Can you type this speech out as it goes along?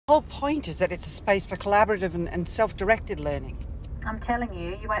whole point is that it's a space for collaborative and self-directed learning. I'm telling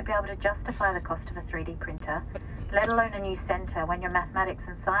you, you won't be able to justify the cost of a 3D printer, let alone a new centre when your mathematics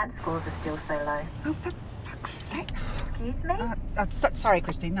and science scores are still so low. Oh, for fuck's sake. Excuse me? Sorry,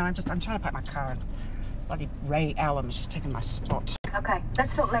 Christine. No, I'm trying to park my car and bloody Ray Allen is just taking my spot. Okay,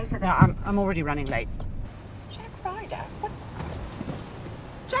 let's talk later then. No, I'm already running late. Jack Ryder? What?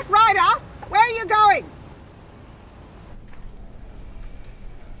 Jack Ryder? Where are you going?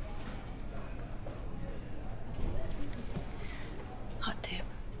 Hot tip.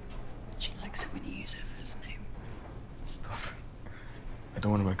 She likes it when you use her first name. Stop. I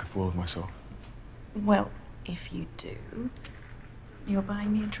don't want to make a fool of myself. Well, if you do, you're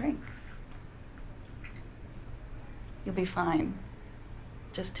buying me a drink. You'll be fine.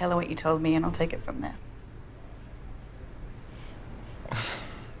 Just tell her what you told me and I'll take it from there.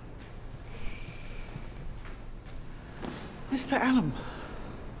 Mr. Allen.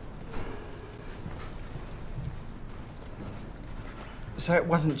 So it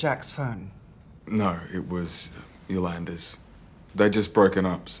wasn't Jack's phone? No, it was Yolanda's. They'd just broken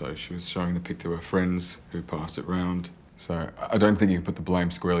up, so she was showing the pic to her friends who passed it round. So I don't think you can put the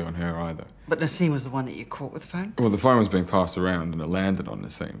blame squarely on her either. But Nassim was the one that you caught with the phone? Well, the phone was being passed around and it landed on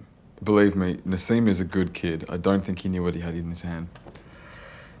Nassim. Believe me, Nassim is a good kid. I don't think he knew what he had in his hand.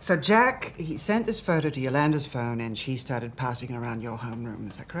 So Jack, he sent this photo to Yolanda's phone and she started passing it around your homeroom,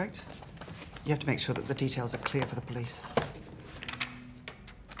 is that correct? You have to make sure that the details are clear for the police.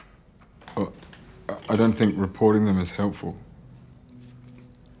 Well, I don't think reporting them is helpful.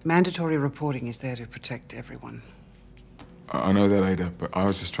 Mandatory reporting is there to protect everyone. I know that, Ada, but I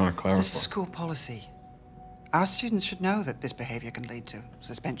was just trying to clarify. This is school policy. Our students should know that this behavior can lead to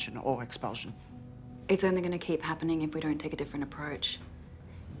suspension or expulsion. It's only going to keep happening if we don't take a different approach.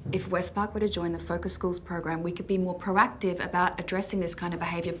 If Westpark were to join the Focus Schools program, we could be more proactive about addressing this kind of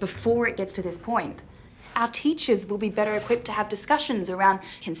behavior before it gets to this point. Our teachers will be better equipped to have discussions around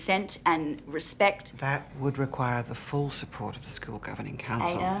consent and respect. That would require the full support of the school governing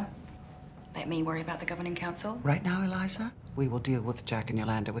council. Ada, let me worry about the governing council. Right now, Eliza, we will deal with Jack and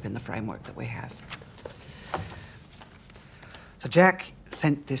Yolanda within the framework that we have. So Jack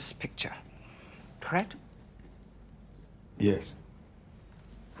sent this picture, correct? Yes.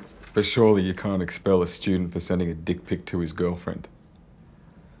 But surely you can't expel a student for sending a dick pic to his girlfriend.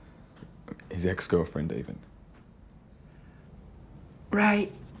 His ex-girlfriend, even.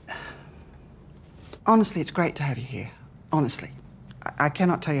 Ray, honestly, it's great to have you here. Honestly. I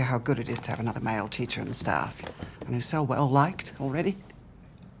cannot tell you how good it is to have another male teacher in the staff, and who's so well liked already.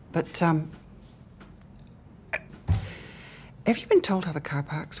 But, have you been told how the car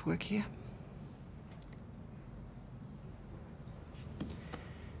parks work here?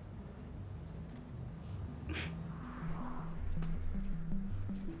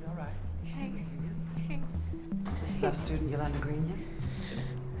 All right. Hey. This is our student, Yolanda Green, yeah?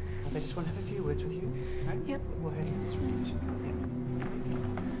 They just want to have a few words with you, right? Yep. We'll head to this room. Yep.